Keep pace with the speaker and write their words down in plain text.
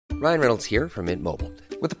Ryan Reynolds here from Mint Mobile.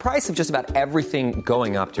 With the price of just about everything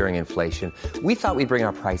going up during inflation, we thought we'd bring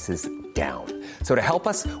our prices down. So to help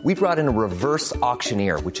us, we brought in a reverse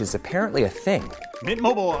auctioneer, which is apparently a thing. Mint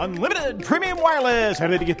Mobile Unlimited Premium Wireless. How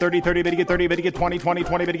to get 30, 30, bit to get 30, bit to get 20, 20,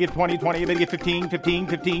 20, bit to get 20, 20, bit to get 15, 15,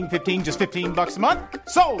 15, 15, just $15 a month?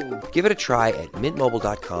 Sold! Give it a try at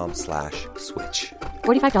mintmobile.com/switch.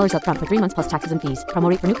 $45 up front for 3 months plus taxes and fees. Promo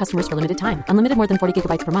rate for new customers for limited time. Unlimited more than 40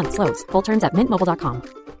 gigabytes per month. Slows full terms at mintmobile.com.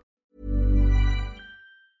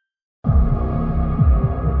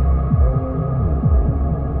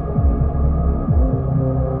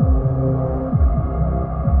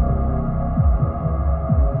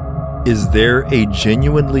 Is there a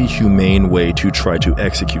genuinely humane way to try to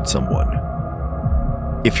execute someone?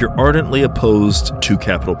 If you're ardently opposed to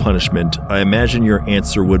capital punishment, I imagine your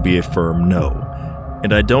answer would be a firm no,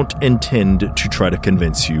 and I don't intend to try to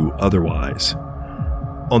convince you otherwise.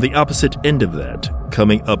 On the opposite end of that,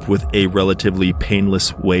 coming up with a relatively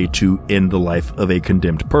painless way to end the life of a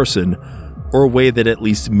condemned person, or a way that at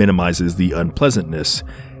least minimizes the unpleasantness,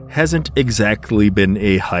 hasn't exactly been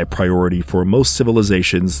a high priority for most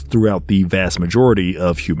civilizations throughout the vast majority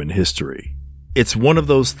of human history. It's one of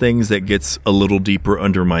those things that gets a little deeper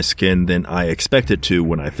under my skin than I expect it to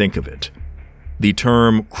when I think of it. The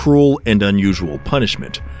term cruel and unusual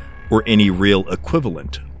punishment, or any real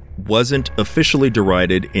equivalent, wasn't officially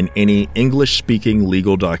derided in any English-speaking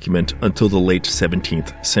legal document until the late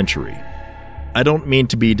 17th century. I don't mean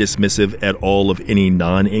to be dismissive at all of any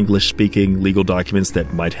non-English speaking legal documents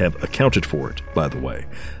that might have accounted for it, by the way.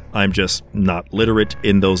 I'm just not literate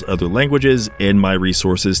in those other languages, and my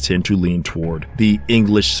resources tend to lean toward the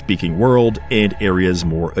English-speaking world and areas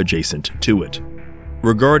more adjacent to it.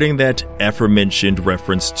 Regarding that aforementioned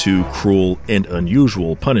reference to cruel and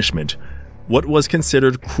unusual punishment, what was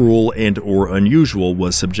considered cruel and or unusual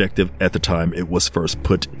was subjective at the time it was first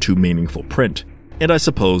put to meaningful print, and I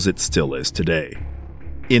suppose it still is today.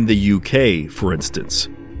 In the UK, for instance,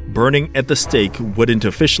 burning at the stake wouldn't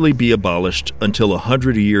officially be abolished until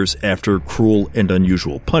 100 years after cruel and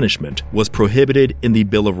unusual punishment was prohibited in the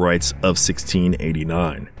Bill of Rights of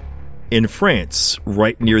 1689. In France,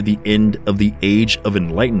 right near the end of the Age of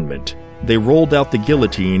Enlightenment, they rolled out the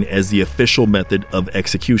guillotine as the official method of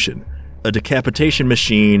execution, a decapitation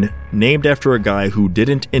machine named after a guy who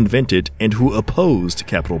didn't invent it and who opposed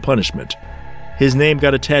capital punishment. His name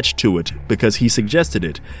got attached to it because he suggested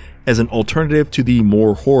it as an alternative to the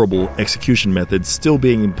more horrible execution methods still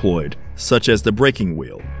being employed, such as the breaking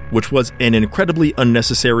wheel, which was an incredibly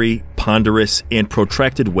unnecessary, ponderous, and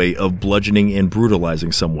protracted way of bludgeoning and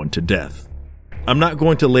brutalizing someone to death. I'm not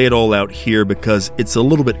going to lay it all out here because it's a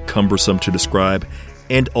little bit cumbersome to describe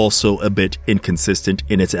and also a bit inconsistent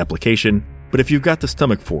in its application, but if you've got the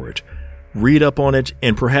stomach for it, read up on it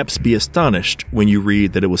and perhaps be astonished when you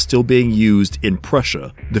read that it was still being used in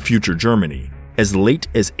Prussia, the future Germany, as late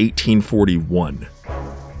as 1841.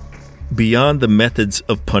 Beyond the methods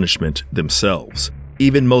of punishment themselves,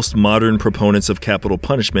 even most modern proponents of capital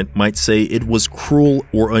punishment might say it was cruel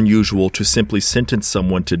or unusual to simply sentence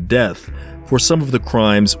someone to death for some of the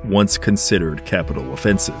crimes once considered capital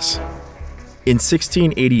offenses. In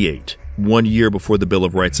 1688, 1 year before the Bill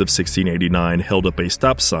of Rights of 1689 held up a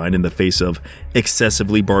stop sign in the face of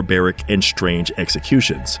excessively barbaric and strange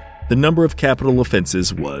executions, the number of capital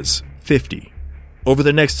offenses was 50. Over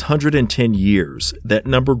the next 110 years, that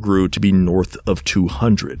number grew to be north of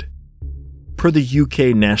 200. Per the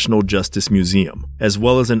UK National Justice Museum, as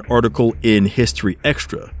well as an article in History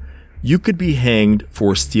Extra, you could be hanged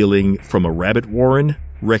for stealing from a rabbit warren,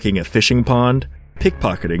 wrecking a fishing pond,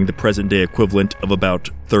 pickpocketing the present-day equivalent of about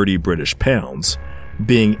 30 British pounds,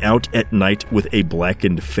 being out at night with a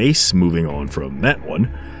blackened face, moving on from that one,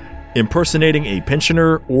 impersonating a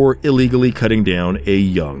pensioner, or illegally cutting down a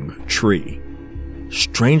young tree.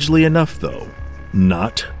 Strangely enough, though,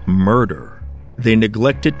 not murder. They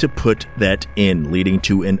neglected to put that in, leading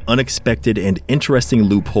to an unexpected and interesting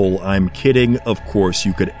loophole. I'm kidding, of course,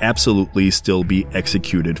 you could absolutely still be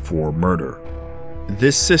executed for murder.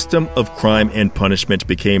 This system of crime and punishment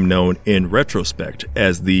became known in retrospect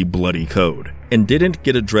as the Bloody Code, and didn't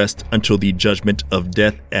get addressed until the Judgment of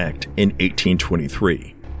Death Act in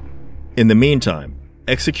 1823. In the meantime,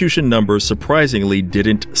 execution numbers surprisingly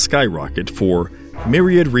didn't skyrocket for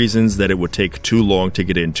myriad reasons that it would take too long to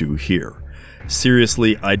get into here.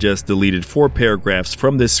 Seriously, I just deleted 4 paragraphs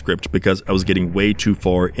from this script because I was getting way too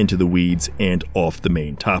far into the weeds and off the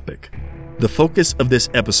main topic. The focus of this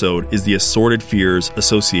episode is the assorted fears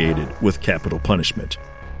associated with capital punishment.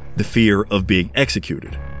 The fear of being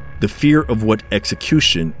executed. The fear of what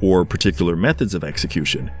execution, or particular methods of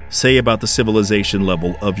execution, say about the civilization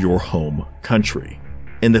level of your home country.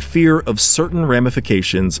 and the fear of certain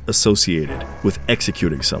ramifications associated with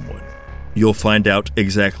executing someone. You'll find out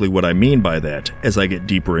exactly what I mean by that as I get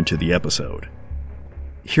deeper into the episode.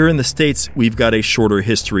 Here in the States, we've got a shorter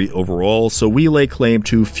history overall, so we lay claim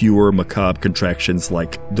to fewer macabre contractions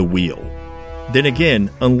like the wheel. Then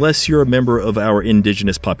again, unless you're a member of our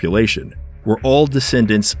indigenous population, we're all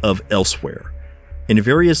descendants of elsewhere, and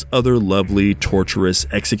various other lovely, torturous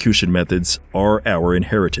execution methods are our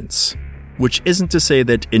inheritance. Which isn't to say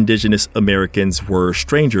that indigenous Americans were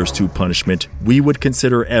strangers to punishment we would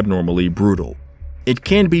consider abnormally brutal. It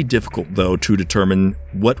can be difficult, though, to determine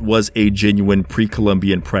what was a genuine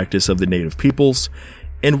pre-Columbian practice of the native peoples,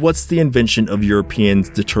 and what's the invention of Europeans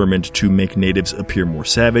determined to make natives appear more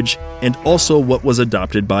savage, and also what was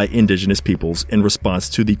adopted by indigenous peoples in response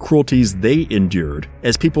to the cruelties they endured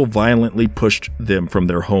as people violently pushed them from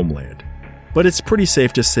their homeland. But it's pretty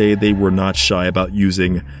safe to say they were not shy about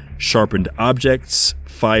using sharpened objects,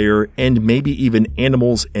 fire, and maybe even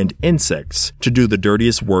animals and insects to do the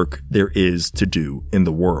dirtiest work there is to do in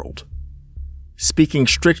the world. Speaking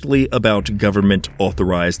strictly about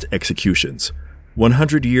government-authorized executions,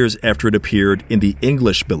 100 years after it appeared in the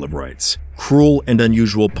English Bill of Rights, cruel and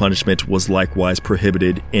unusual punishment was likewise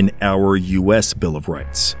prohibited in our U.S. Bill of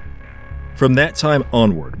Rights. From that time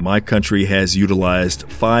onward, my country has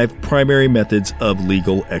utilized 5 primary methods of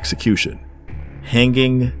legal execution: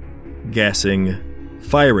 hanging, gassing,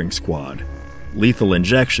 firing squad, lethal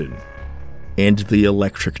injection, and the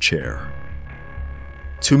electric chair.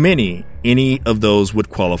 To many, any of those would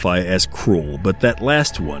qualify as cruel, but that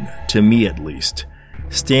last one, to me at least,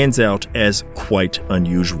 stands out as quite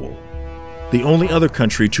unusual. The only other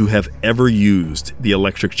country to have ever used the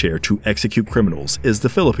electric chair to execute criminals is the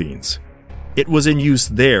Philippines. It was in use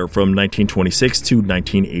there from 1926 to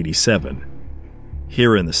 1987.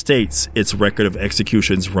 Here in the States, its record of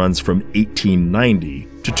executions runs from 1890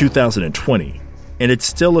 to 2020, and it's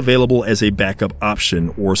still available as a backup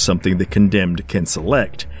option or something the condemned can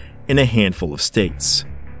select in a handful of states.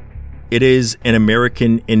 It is an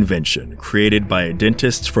American invention created by a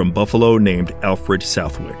dentist from Buffalo named Alfred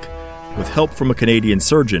Southwick, with help from a Canadian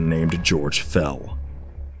surgeon named George Fell.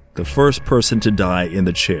 The first person to die in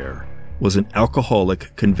the chair was an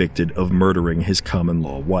alcoholic convicted of murdering his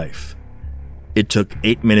common-law wife. It took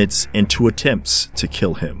 8 minutes and 2 attempts to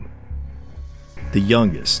kill him. The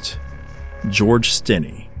youngest, George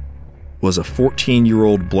Stinney, was a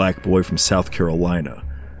 14-year-old black boy from South Carolina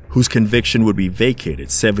whose conviction would be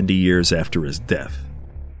vacated 70 years after his death.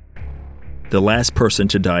 The last person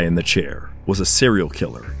to die in the chair was a serial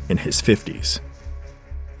killer in his 50s.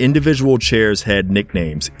 Individual chairs had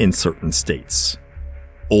nicknames in certain states: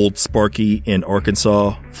 Old Sparky in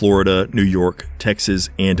Arkansas, Florida, New York, Texas,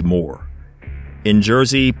 and more. In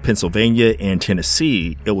Jersey, Pennsylvania, and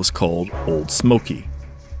Tennessee, it was called Old Smoky.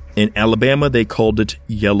 In Alabama, they called it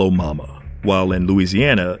Yellow Mama, while in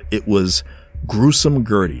Louisiana, it was Gruesome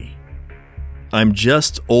Gertie. I'm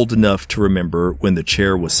just old enough to remember when the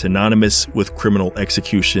chair was synonymous with criminal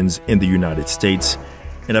executions in the United States,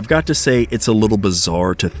 and I've got to say it's a little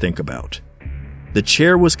bizarre to think about. The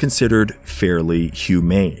chair was considered fairly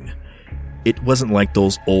humane. It wasn't like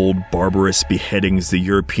those old barbarous beheadings the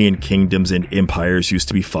European kingdoms and empires used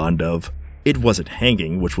to be fond of. It wasn't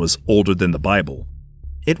hanging, which was older than the Bible.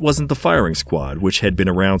 It wasn't the firing squad, which had been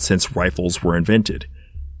around since rifles were invented.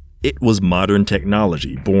 It was modern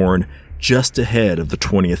technology, born just ahead of the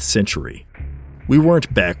 20th century. We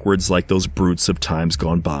weren't backwards like those brutes of times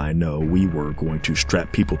gone by. No, we were going to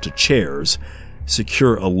strap people to chairs,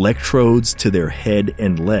 secure electrodes to their head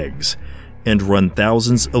and legs, and run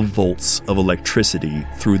thousands of volts of electricity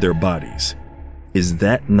through their bodies. Is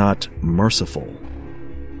that not merciful?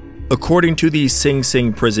 According to the Sing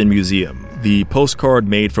Sing Prison Museum, the postcard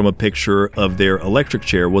made from a picture of their electric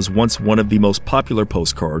chair was once one of the most popular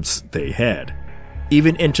postcards they had.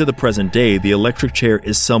 Even into the present day, the electric chair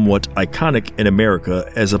is somewhat iconic in America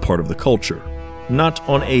as a part of the culture. Not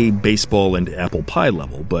on a baseball and apple pie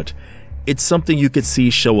level, but it's something you could see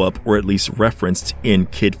show up or at least referenced in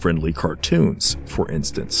kid-friendly cartoons, for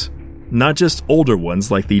instance. Not just older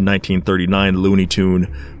ones like the 1939 Looney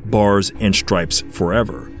Tune Bars and Stripes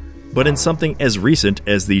Forever, but in something as recent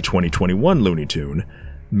as the 2021 Looney Tune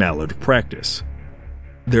Mallard Practice.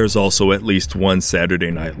 There's also at least one Saturday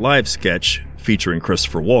Night Live sketch featuring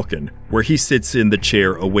Christopher Walken, where he sits in the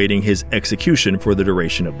chair awaiting his execution for the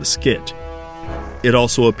duration of the skit. It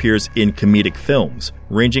also appears in comedic films,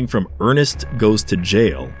 ranging from Ernest Goes to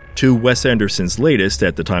Jail to Wes Anderson's latest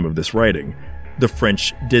at the time of this writing, The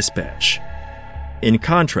French Dispatch. In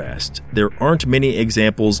contrast, there aren't many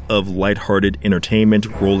examples of lighthearted entertainment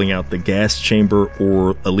rolling out the gas chamber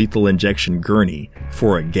or a lethal injection gurney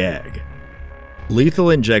for a gag.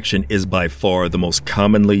 Lethal injection is by far the most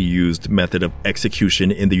commonly used method of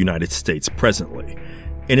execution in the United States presently,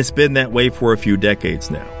 and it's been that way for a few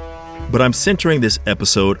decades now. But I'm centering this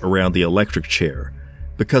episode around the electric chair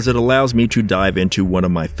because it allows me to dive into one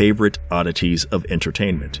of my favorite oddities of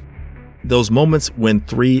entertainment. Those moments when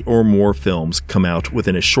 3 or more films come out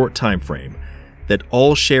within a short time frame that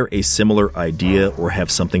all share a similar idea or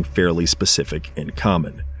have something fairly specific in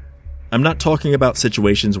common. I'm not talking about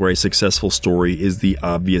situations where a successful story is the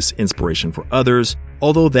obvious inspiration for others,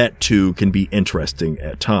 although that too can be interesting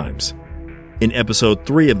at times. In episode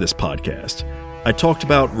 3 of this podcast, I talked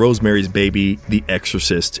about Rosemary's Baby, The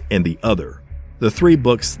Exorcist, and The Other, the 3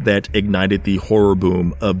 books that ignited the horror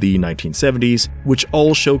boom of the 1970s, which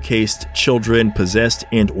all showcased children possessed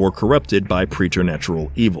and or corrupted by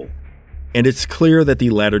preternatural evil. And it's clear that the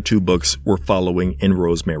latter 2 books were following in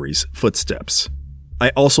Rosemary's footsteps. I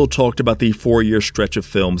also talked about the 4-year stretch of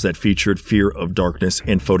films that featured fear of darkness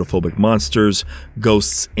and photophobic monsters,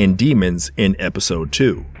 ghosts, and demons in episode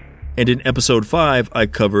 2. And in episode 5, I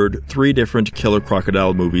covered 3 different killer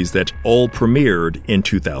crocodile movies that all premiered in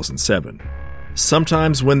 2007.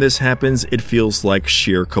 Sometimes when this happens, it feels like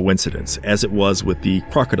sheer coincidence, as it was with the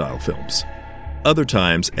crocodile films. Other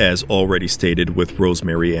times, as already stated with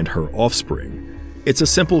Rosemary and Her Offspring, it's a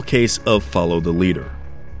simple case of follow the leader.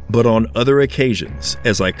 But on other occasions,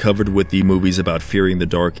 as I covered with the movies about fearing the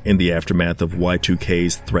dark in the aftermath of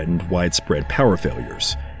Y2K's threatened widespread power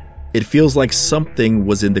failures, it feels like something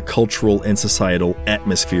was in the cultural and societal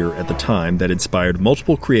atmosphere at the time that inspired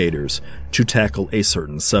multiple creators to tackle a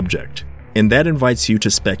certain subject. And that invites you to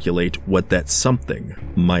speculate what that something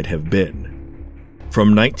might have been.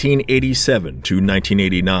 From 1987 to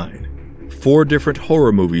 1989, 4 different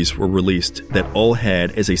horror movies were released that all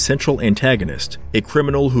had as a central antagonist a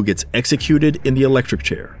criminal who gets executed in the electric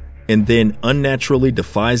chair and then unnaturally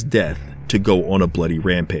defies death to go on a bloody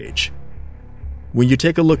rampage. When you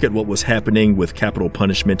take a look at what was happening with capital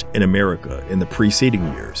punishment in America in the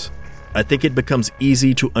preceding years, I think it becomes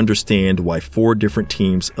easy to understand why 4 different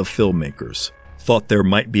teams of filmmakers thought there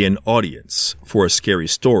might be an audience for a scary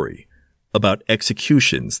story about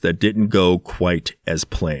executions that didn't go quite as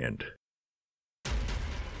planned.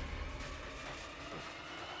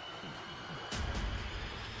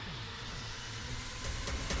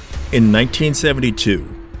 In 1972,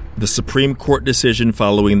 the Supreme Court decision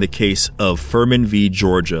following the case of Furman v.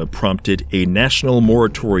 Georgia prompted a national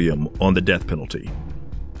moratorium on the death penalty.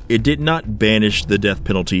 It did not banish the death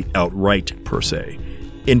penalty outright, per se,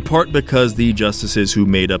 in part because the justices who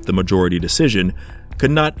made up the majority decision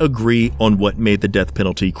could not agree on what made the death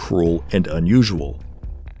penalty cruel and unusual.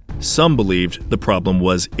 Some believed the problem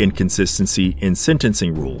was inconsistency in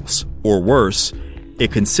sentencing rules, or worse, a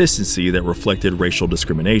consistency that reflected racial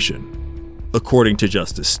discrimination. According to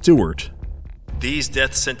Justice Stewart, these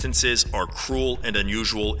death sentences are cruel and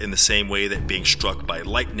unusual in the same way that being struck by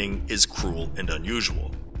lightning is cruel and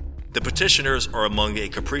unusual. The petitioners are among a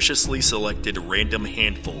capriciously selected random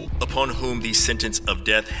handful upon whom the sentence of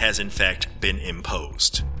death has in fact been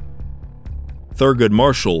imposed. Thurgood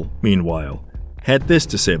Marshall, meanwhile, had this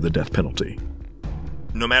to say of the death penalty.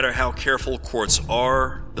 No matter how careful courts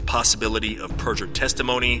are, the possibility of perjured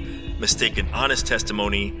testimony, mistaken honest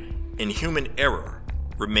testimony, and human error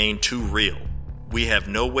remain too real. We have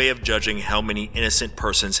no way of judging how many innocent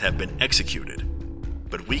persons have been executed,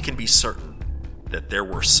 but we can be certain that there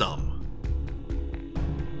were some.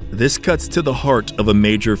 This cuts to the heart of a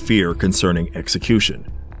major fear concerning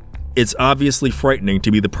execution. It's obviously frightening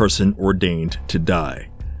to be the person ordained to die,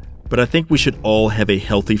 but I think we should all have a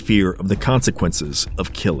healthy fear of the consequences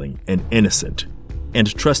of killing an innocent,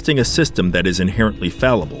 and trusting a system that is inherently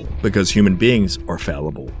fallible, because human beings are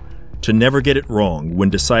fallible, to never get it wrong when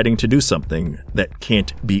deciding to do something that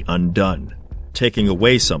can't be undone, taking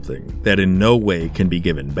away something that in no way can be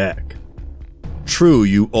given back. True,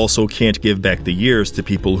 you also can't give back the years to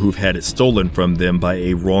people who've had it stolen from them by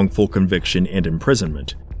a wrongful conviction and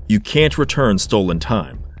imprisonment. You can't return stolen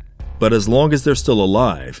time. But as long as they're still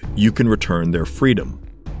alive, you can return their freedom.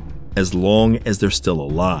 As long as they're still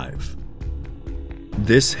alive.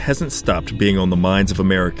 This hasn't stopped being on the minds of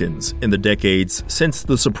Americans in the decades since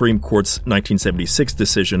the Supreme Court's 1976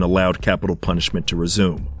 decision allowed capital punishment to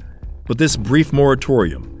resume. But this brief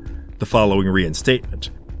moratorium, the following reinstatement,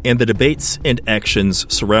 and the debates and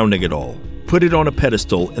actions surrounding it all put it on a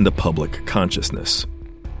pedestal in the public consciousness.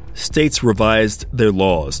 States revised their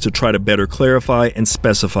laws to try to better clarify and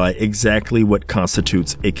specify exactly what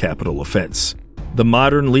constitutes a capital offense. The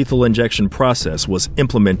modern lethal injection process was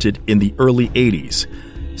implemented in the early 80s,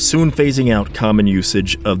 soon phasing out common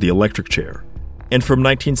usage of the electric chair. And from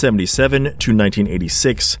 1977 to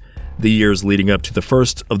 1986, the years leading up to the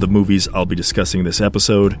first of the movies I'll be discussing this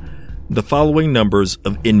episode, the following numbers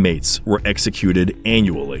of inmates were executed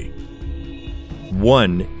annually.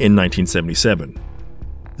 1 in 1977,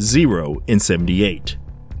 0 in 78,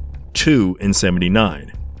 2 in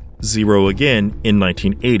 79, 0 again in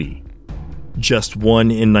 1980, just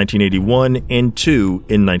 1 in 1981 and 2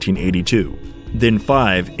 in 1982, then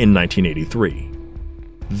 5 in 1983.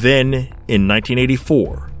 Then, in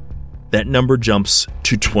 1984, that number jumps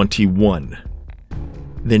to 21.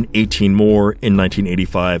 Then 18 more in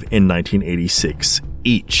 1985 and 1986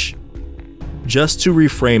 each. Just to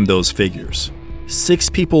reframe those figures, 6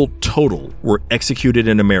 people total were executed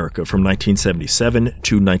in America from 1977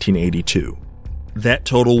 to 1982. That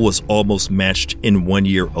total was almost matched in 1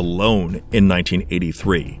 year alone in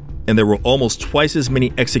 1983. And there were almost twice as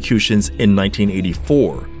many executions in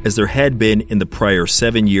 1984 as there had been in the prior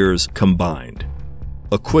 7 years combined.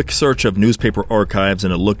 A quick search of newspaper archives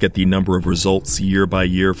and a look at the number of results year by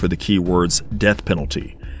year for the keywords death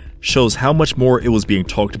penalty shows how much more it was being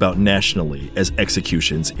talked about nationally as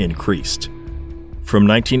executions increased. From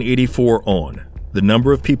 1984 on, the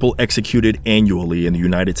number of people executed annually in the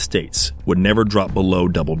United States would never drop below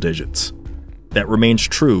double digits. That remains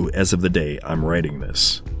true as of the day I'm writing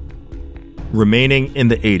this. Remaining in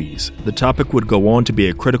the 80s, the topic would go on to be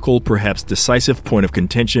a critical, perhaps decisive point of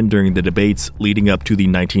contention during the debates leading up to the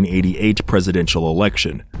 1988 presidential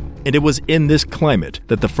election, and it was in this climate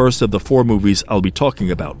that the first of the 4 movies I'll be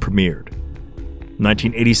talking about premiered.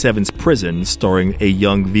 1987's Prison, starring a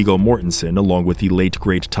young Viggo Mortensen along with the late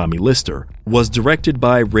great Tommy Lister, was directed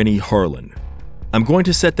by Renny Harlin. I'm going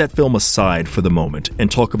to set that film aside for the moment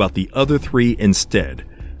and talk about the other 3 instead,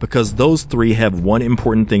 because those 3 have one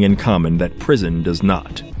important thing in common that Prison does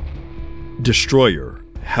not. Destroyer,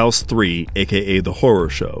 House 3, aka The Horror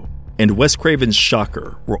Show, and Wes Craven's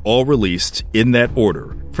Shocker were all released in that order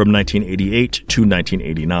from 1988 to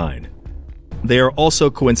 1989. They are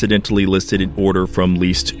also coincidentally listed in order from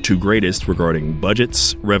least to greatest regarding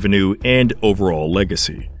budgets, revenue, and overall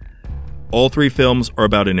legacy. All 3 films are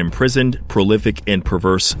about an imprisoned, prolific, and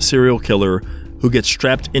perverse serial killer who gets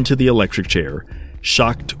strapped into the electric chair,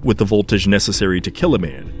 shocked with the voltage necessary to kill a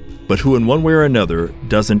man, but who in one way or another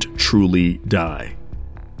doesn't truly die.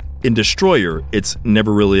 In Destroyer, it's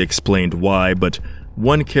never really explained why, but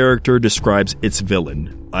one character describes its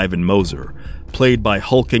villain, Ivan Moser, played by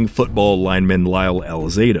hulking football lineman Lyle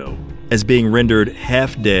Alzado, as being rendered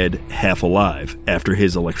half dead, half alive after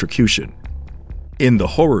his electrocution. In The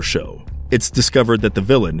Horror Show, it's discovered that the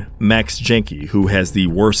villain, Max Jenke, who has the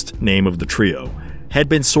worst name of the trio, had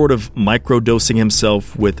been sort of microdosing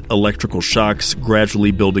himself with electrical shocks,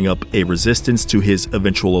 gradually building up a resistance to his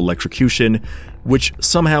eventual electrocution, which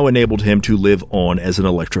somehow enabled him to live on as an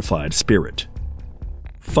electrified spirit.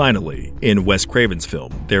 Finally, in Wes Craven's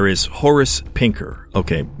film, there is Horace Pinker,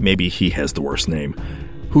 okay, maybe he has the worst name,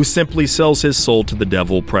 who simply sells his soul to the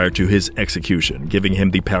devil prior to his execution, giving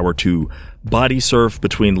him the power to body surf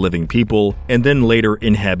between living people and then later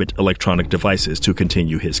inhabit electronic devices to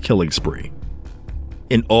continue his killing spree.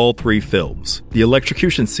 In all 3 films, the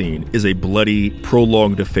electrocution scene is a bloody,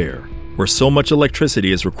 prolonged affair, where so much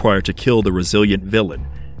electricity is required to kill the resilient villain,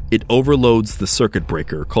 it overloads the circuit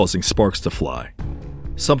breaker, causing sparks to fly.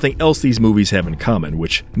 Something else these movies have in common,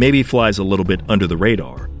 which maybe flies a little bit under the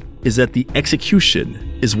radar, is that the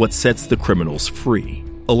execution is what sets the criminals free,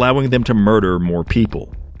 allowing them to murder more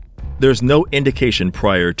people. There's no indication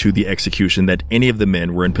prior to the execution that any of the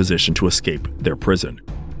men were in position to escape their prison.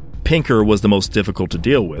 Pinker was the most difficult to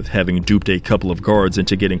deal with, having duped a couple of guards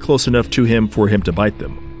into getting close enough to him for him to bite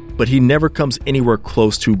them, but he never comes anywhere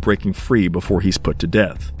close to breaking free before he's put to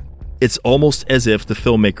death. It's almost as if the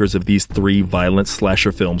filmmakers of these 3 violent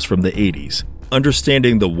slasher films from the 80s,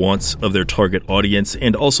 understanding the wants of their target audience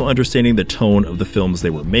and also understanding the tone of the films they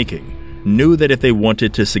were making, knew that if they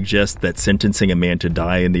wanted to suggest that sentencing a man to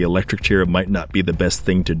die in the electric chair might not be the best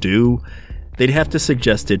thing to do, they'd have to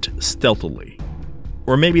suggest it stealthily.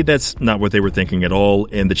 Or maybe that's not what they were thinking at all,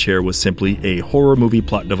 and the chair was simply a horror movie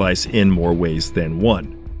plot device in more ways than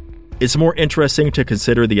one. It's more interesting to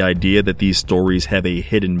consider the idea that these stories have a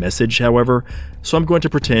hidden message, however, so I'm going to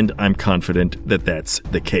pretend I'm confident that that's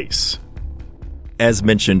the case. As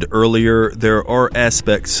mentioned earlier, there are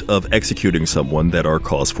aspects of executing someone that are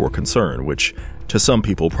cause for concern, which to some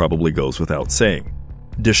people probably goes without saying.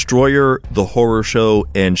 Destroyer, The Horror Show,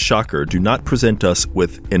 and Shocker do not present us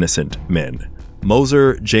with innocent men.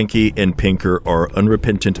 Moser, Jenke, and Pinker are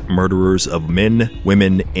unrepentant murderers of men,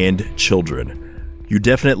 women, and children, you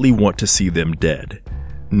definitely want to see them dead.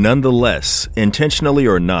 Nonetheless, intentionally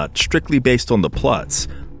or not, strictly based on the plots,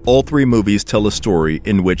 all three movies tell a story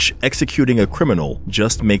in which executing a criminal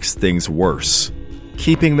just makes things worse.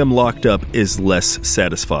 Keeping them locked up is less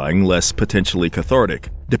satisfying, less potentially cathartic,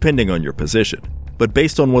 depending on your position. But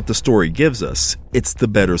based on what the story gives us, it's the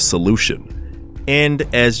better solution. And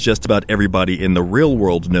as just about everybody in the real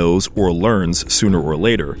world knows or learns sooner or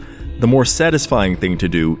later, the more satisfying thing to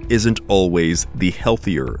do isn't always the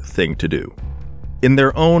healthier thing to do. In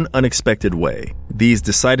their own unexpected way, these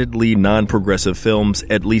decidedly non-progressive films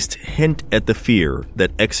at least hint at the fear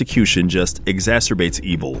that execution just exacerbates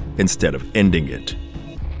evil instead of ending it.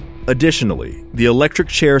 Additionally, the electric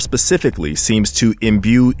chair specifically seems to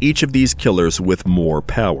imbue each of these killers with more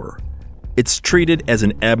power. It's treated as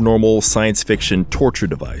an abnormal science fiction torture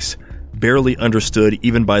device, barely understood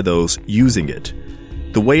even by those using it.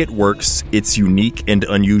 The way it works, its unique and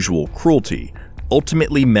unusual cruelty,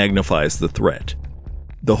 ultimately magnifies the threat.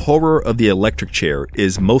 The horror of the electric chair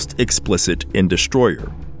is most explicit in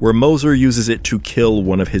Destroyer, where Moser uses it to kill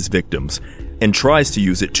one of his victims, and tries to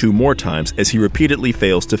use it 2 more times as he repeatedly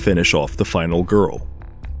fails to finish off the final girl.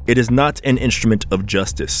 It is not an instrument of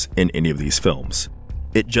justice in any of these films.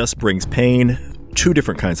 It just brings pain, 2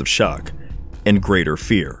 different kinds of shock, and greater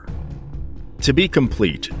fear. To be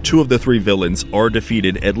complete, 2 of the 3 villains are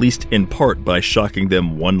defeated at least in part by shocking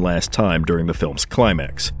them one last time during the film's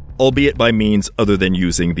climax, albeit by means other than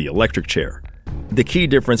using the electric chair. The key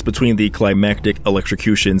difference between the climactic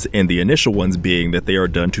electrocutions and the initial ones being that they are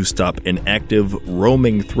done to stop an active,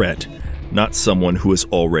 roaming threat, not someone who is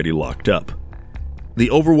already locked up.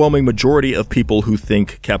 The overwhelming majority of people who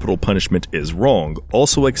think capital punishment is wrong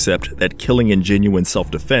also accept that killing in genuine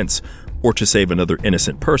self-defense, or to save another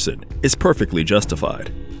innocent person, is perfectly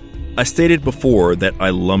justified. I stated before that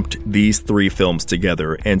I lumped these 3 films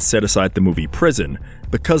together and set aside the movie Prison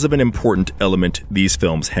because of an important element these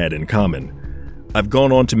films had in common. I've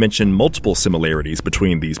gone on to mention multiple similarities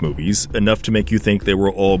between these movies, enough to make you think they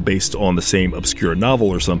were all based on the same obscure novel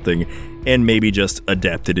or something, and maybe just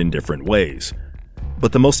adapted in different ways.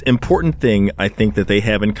 But the most important thing I think that they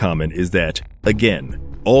have in common is that, again,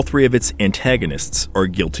 all 3 of its antagonists are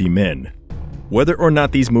guilty men. Whether or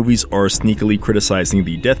not these movies are sneakily criticizing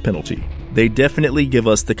the death penalty, they definitely give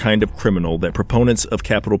us the kind of criminal that proponents of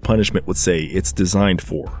capital punishment would say it's designed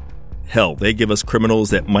for. Hell, they give us criminals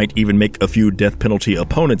that might even make a few death penalty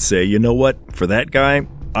opponents say, you know what, for that guy,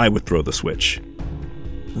 I would throw the switch.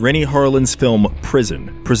 Rennie Harlin's film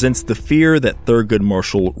Prison presents the fear that Thurgood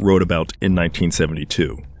Marshall wrote about in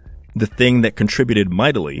 1972, the thing that contributed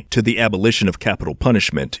mightily to the abolition of capital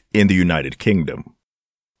punishment in the United Kingdom: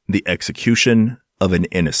 the execution of an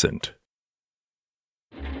innocent.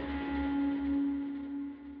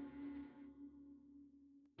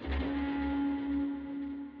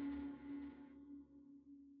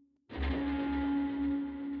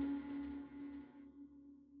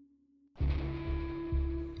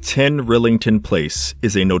 "10 Rillington Place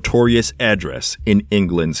is a notorious address in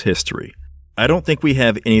England's history. I don't think we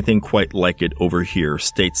have anything quite like it over here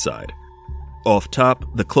stateside. Off top,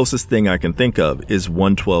 the closest thing I can think of is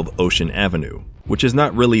 112 Ocean Avenue, which is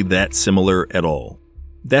not really that similar at all.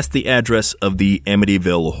 That's the address of the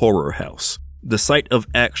Amityville Horror House, the site of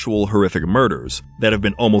actual horrific murders that have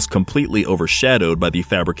been almost completely overshadowed by the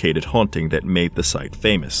fabricated haunting that made the site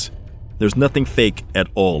famous. There's nothing fake at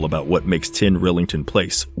all about what makes 10 Rillington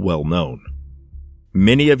Place well known.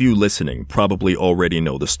 Many of you listening probably already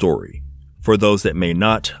know the story. For those that may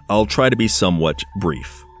not, I'll try to be somewhat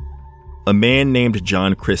brief. A man named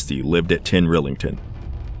John Christie lived at 10 Rillington.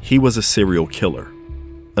 He was a serial killer.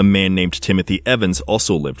 A man named Timothy Evans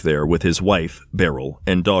also lived there with his wife, Beryl,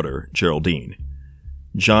 and daughter, Geraldine.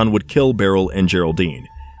 John would kill Beryl and Geraldine,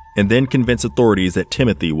 and then convince authorities that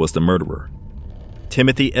Timothy was the murderer.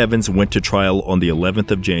 Timothy Evans went to trial on the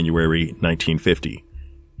 11th of January, 1950.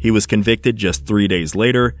 He was convicted just 3 days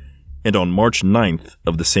later, and on March 9th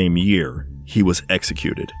of the same year, he was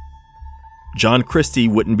executed. John Christie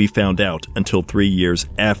wouldn't be found out until 3 years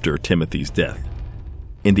after Timothy's death.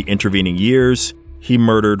 In the intervening years, he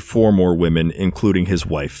murdered 4 more women, including his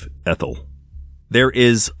wife, Ethel. There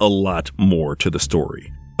is a lot more to the story.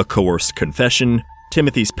 A coerced confession,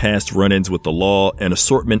 Timothy's past run-ins with the law, an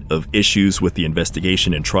assortment of issues with the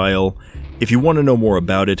investigation and trial. If you want to know more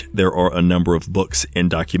about it, there are a number of books and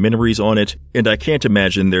documentaries on it, and I can't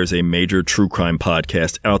imagine there's a major true crime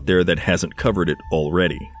podcast out there that hasn't covered it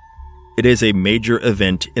already. It is a major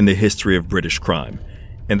event in the history of British crime,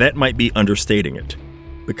 and that might be understating it,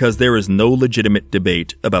 because there is no legitimate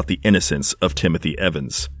debate about the innocence of Timothy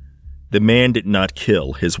Evans. The man did not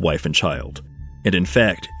kill his wife and child. And in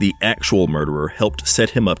fact, the actual murderer helped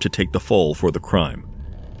set him up to take the fall for the crime.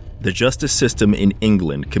 The justice system in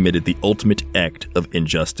England committed the ultimate act of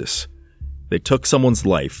injustice. They took someone's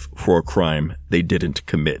life for a crime they didn't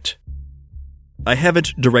commit. I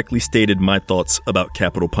haven't directly stated my thoughts about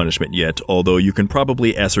capital punishment yet, although you can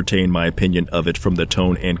probably ascertain my opinion of it from the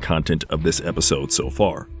tone and content of this episode so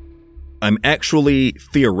far. I'm actually,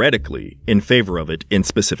 theoretically, in favor of it in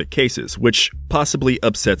specific cases, which possibly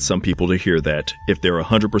upsets some people to hear that if they're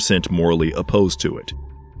 100% morally opposed to it.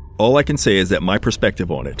 All I can say is that my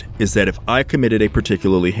perspective on it is that if I committed a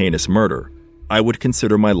particularly heinous murder, I would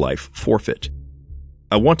consider my life forfeit.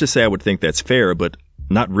 I want to say I would think that's fair, but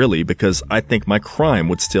not really, because I think my crime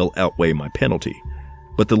would still outweigh my penalty.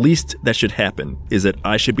 But the least that should happen is that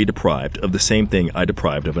I should be deprived of the same thing I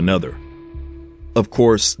deprived of another. Of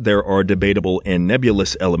course, there are debatable and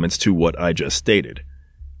nebulous elements to what I just stated.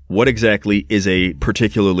 What exactly is a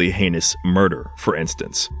particularly heinous murder, for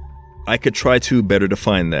instance? I could try to better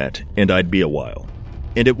define that, and I'd be a while.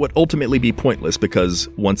 And it would ultimately be pointless because,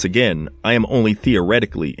 once again, I am only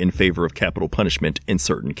theoretically in favor of capital punishment in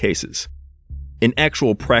certain cases. In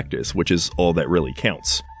actual practice, which is all that really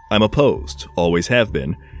counts, I'm opposed, always have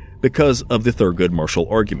been, because of the Thurgood Marshall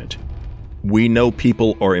argument. We know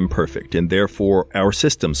people are imperfect, and therefore our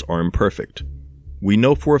systems are imperfect. We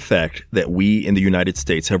know for a fact that we in the United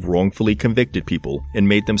States have wrongfully convicted people and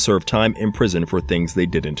made them serve time in prison for things they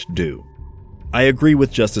didn't do. I agree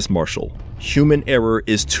with Justice Marshall. Human error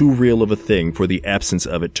is too real of a thing for the absence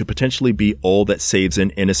of it to potentially be all that saves an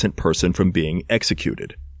innocent person from being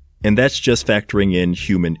executed. And that's just factoring in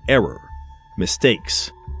human error,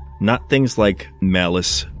 mistakes, not things like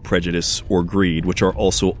malice, prejudice, or greed, which are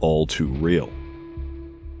also all too real.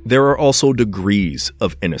 There are also degrees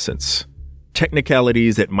of innocence,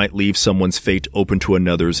 technicalities that might leave someone's fate open to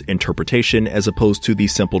another's interpretation as opposed to the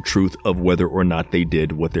simple truth of whether or not they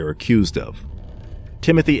did what they're accused of.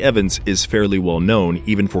 Timothy Evans is fairly well known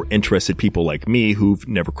even for interested people like me who've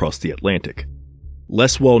never crossed the Atlantic.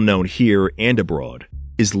 Less well known here and abroad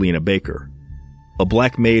is Lena Baker, a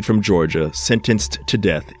black maid from Georgia sentenced to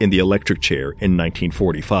death in the electric chair in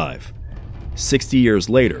 1945. 60 years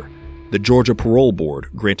later, the Georgia Parole Board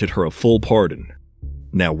granted her a full pardon.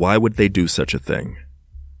 Now, why would they do such a thing?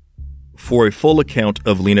 For a full account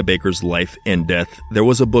of Lena Baker's life and death, there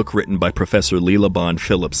was a book written by Professor Leila Bond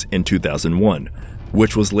Phillips in 2001,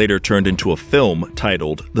 which was later turned into a film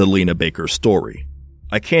titled The Lena Baker Story.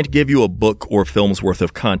 I can't give you a book or film's worth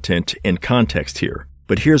of content and context here,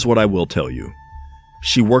 but here's what I will tell you.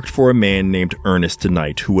 She worked for a man named Ernest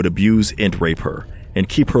DeKnight who would abuse and rape her and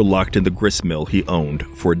keep her locked in the grist mill he owned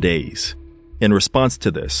for days. In response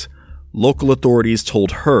to this, local authorities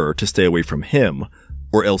told her to stay away from him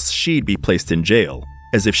or else she'd be placed in jail,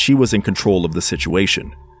 as if she was in control of the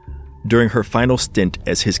situation. During her final stint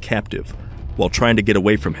as his captive, while trying to get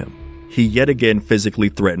away from him, he yet again physically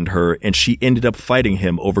threatened her and she ended up fighting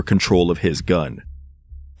him over control of his gun.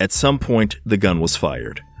 At some point, the gun was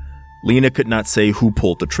fired. Lena could not say who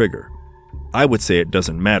pulled the trigger. I would say it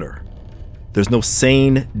doesn't matter. There's no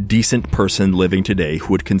sane, decent person living today who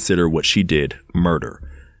would consider what she did murder.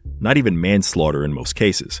 Not even manslaughter in most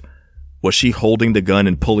cases. Was she holding the gun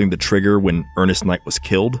and pulling the trigger when Ernest Knight was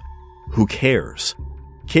killed? Who cares?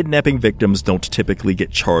 Kidnapping victims don't typically get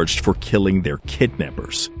charged for killing their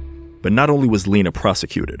kidnappers. But not only was Lena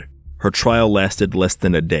prosecuted, her trial lasted less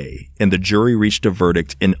than a day, and the jury reached a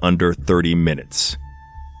verdict in under 30 minutes.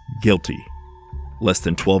 Guilty. Less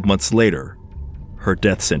than 12 months later, her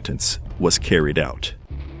death sentence was carried out.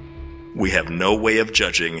 We have no way of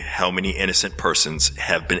judging how many innocent persons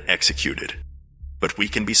have been executed, but we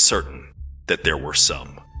can be certain that there were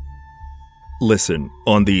some. Listen,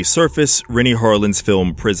 on the surface, Rennie Harlin's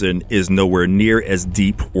film Prison is nowhere near as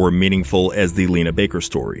deep or meaningful as the Lena Baker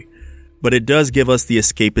story, but it does give us the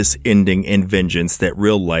escapist ending and vengeance that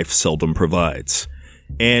real life seldom provides.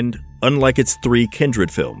 And, unlike its three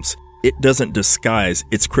kindred films, it doesn't disguise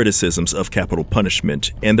its criticisms of capital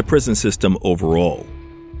punishment and the prison system overall.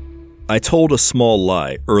 I told a small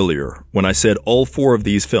lie earlier when I said all four of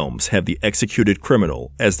these films have the executed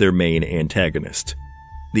criminal as their main antagonist.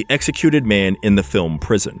 The executed man in the film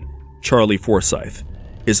Prison, Charlie Forsyth,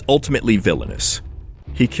 is ultimately villainous.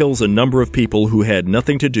 He kills a number of people who had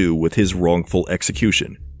nothing to do with his wrongful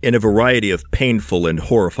execution in a variety of painful and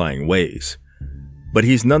horrifying ways. But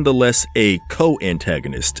he's nonetheless a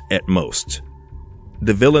co-antagonist at most.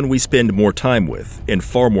 The villain we spend more time with, and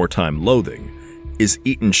far more time loathing, is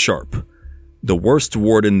Eaton Sharp, the worst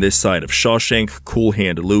warden this side of Shawshank, Cool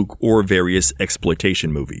Hand Luke, or various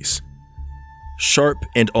exploitation movies. Sharp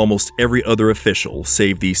and almost every other official,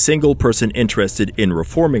 save the single person interested in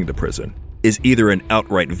reforming the prison, is either an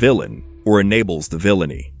outright villain or enables the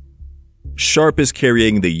villainy. Sharp is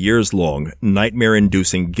carrying the years-long,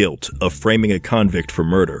 nightmare-inducing guilt of framing a convict for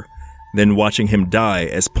murder, then watching him die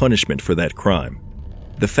as punishment for that crime.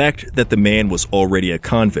 The fact that the man was already a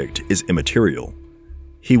convict is immaterial.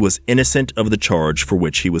 He was innocent of the charge for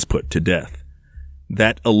which he was put to death.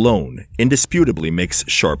 That alone indisputably makes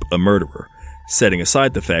Sharp a murderer, setting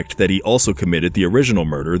aside the fact that he also committed the original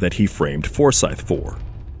murder that he framed Forsyth for.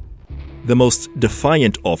 The most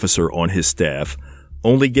defiant officer on his staff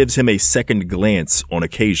only gives him a second glance on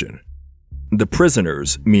occasion. The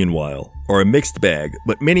prisoners, meanwhile, are a mixed bag,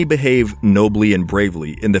 but many behave nobly and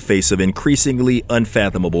bravely in the face of increasingly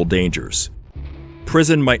unfathomable dangers.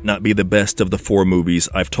 Prison might not be the best of the 4 movies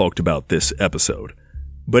I've talked about this episode,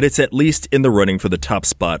 but it's at least in the running for the top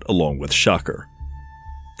spot along with Shocker.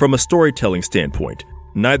 From a storytelling standpoint,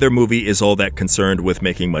 neither movie is all that concerned with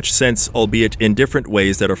making much sense, albeit in different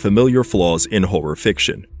ways that are familiar flaws in horror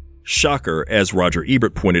fiction. Shocker, as Roger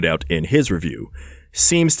Ebert pointed out in his review,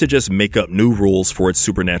 seems to just make up new rules for its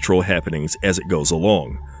supernatural happenings as it goes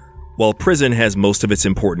along, while Prison has most of its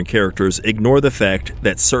important characters ignore the fact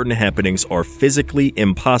that certain happenings are physically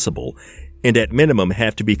impossible and at minimum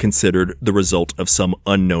have to be considered the result of some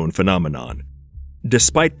unknown phenomenon.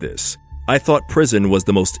 Despite this, I thought Prison was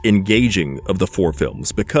the most engaging of the 4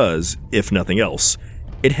 films because, if nothing else,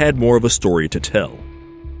 it had more of a story to tell.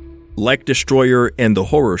 Like Destroyer and The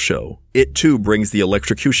Horror Show, it too brings the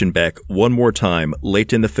electrocution back one more time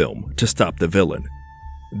late in the film to stop the villain.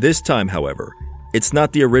 This time, however, it's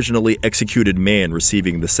not the originally executed man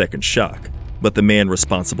receiving the second shock, but the man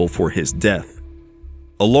responsible for his death.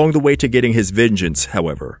 Along the way to getting his vengeance,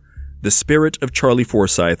 however, the spirit of Charlie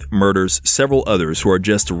Forsyth murders several others who are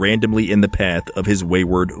just randomly in the path of his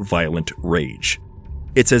wayward, violent rage.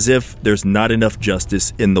 It's as if there's not enough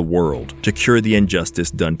justice in the world to cure the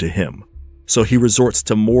injustice done to him, so he resorts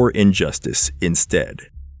to more injustice instead.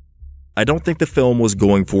 I don't think the film was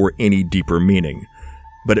going for any deeper meaning,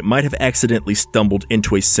 but it might have accidentally stumbled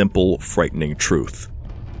into a simple, frightening truth.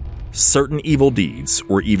 Certain evil deeds,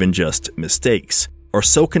 or even just mistakes, are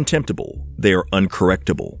so contemptible they are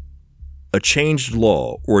uncorrectable. A changed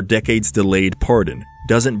law or decades-delayed pardon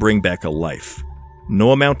doesn't bring back a life.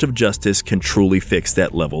 No amount of justice can truly fix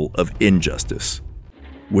that level of injustice.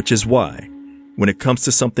 Which is why, when it comes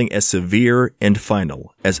to something as severe and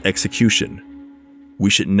final as execution, we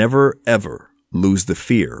should never ever lose the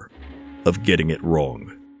fear of getting it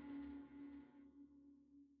wrong.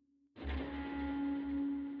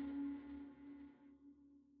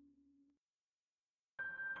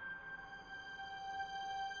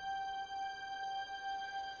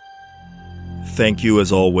 Thank you,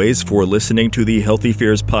 as always, for listening to the Healthy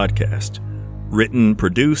Fears podcast, written,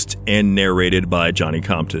 produced, and narrated by Johnny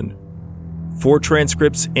Compton. For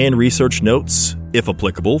transcripts and research notes, if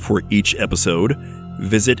applicable, for each episode,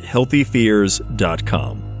 visit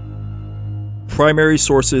healthyfears.com. Primary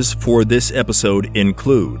sources for this episode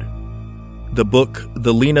include the book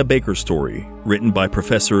The Lena Baker Story, written by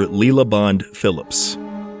Professor Leela Bond Phillips,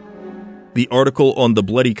 the article on the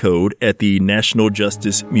Bloody Code at the National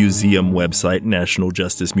Justice Museum website,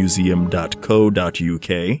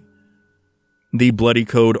 nationaljusticemuseum.co.uk, the Bloody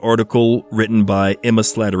Code article written by Emma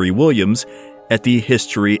Slattery Williams at the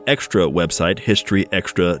History Extra website,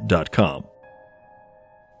 historyextra.com.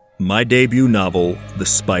 My debut novel, The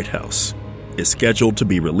Spite House, is scheduled to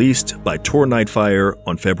be released by Tor Nightfire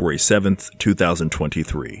on February 7th,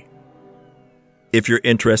 2023. If you're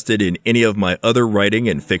interested in any of my other writing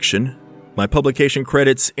and fiction, my publication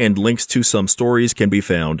credits and links to some stories can be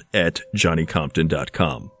found at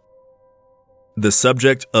johnnycompton.com. The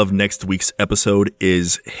subject of next week's episode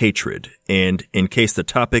is hatred, and in case the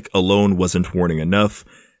topic alone wasn't warning enough,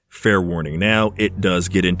 fair warning now, it does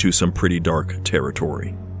get into some pretty dark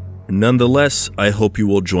territory. Nonetheless, I hope you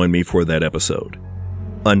will join me for that episode.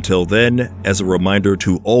 Until then, as a reminder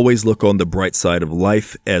to always look on the bright side of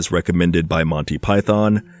life as recommended by Monty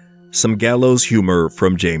Python, some gallows humor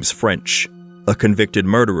from James French, a convicted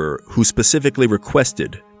murderer who specifically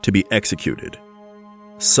requested to be executed.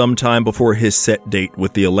 Sometime before his set date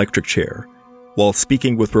with the electric chair, while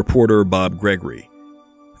speaking with reporter Bob Gregory,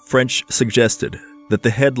 French suggested that the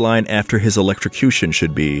headline after his electrocution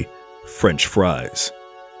should be French fries.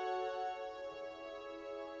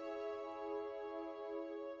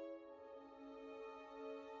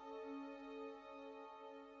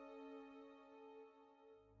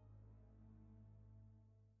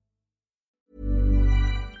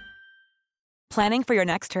 Planning for your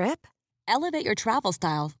next trip? Elevate your travel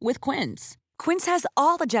style with Quince. Quince has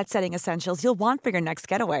all the jet-setting essentials you'll want for your next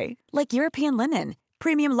getaway, like European linen,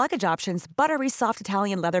 premium luggage options, buttery soft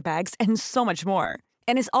Italian leather bags, and so much more.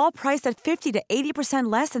 And is all priced at 50 to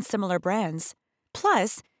 80% less than similar brands.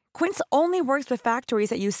 Plus, Quince only works with factories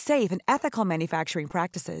that use safe and ethical manufacturing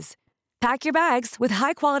practices. Pack your bags with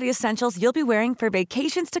high-quality essentials you'll be wearing for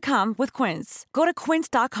vacations to come with Quince. Go to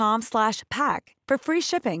quince.com/pack for free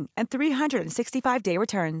shipping and 365-day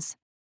returns.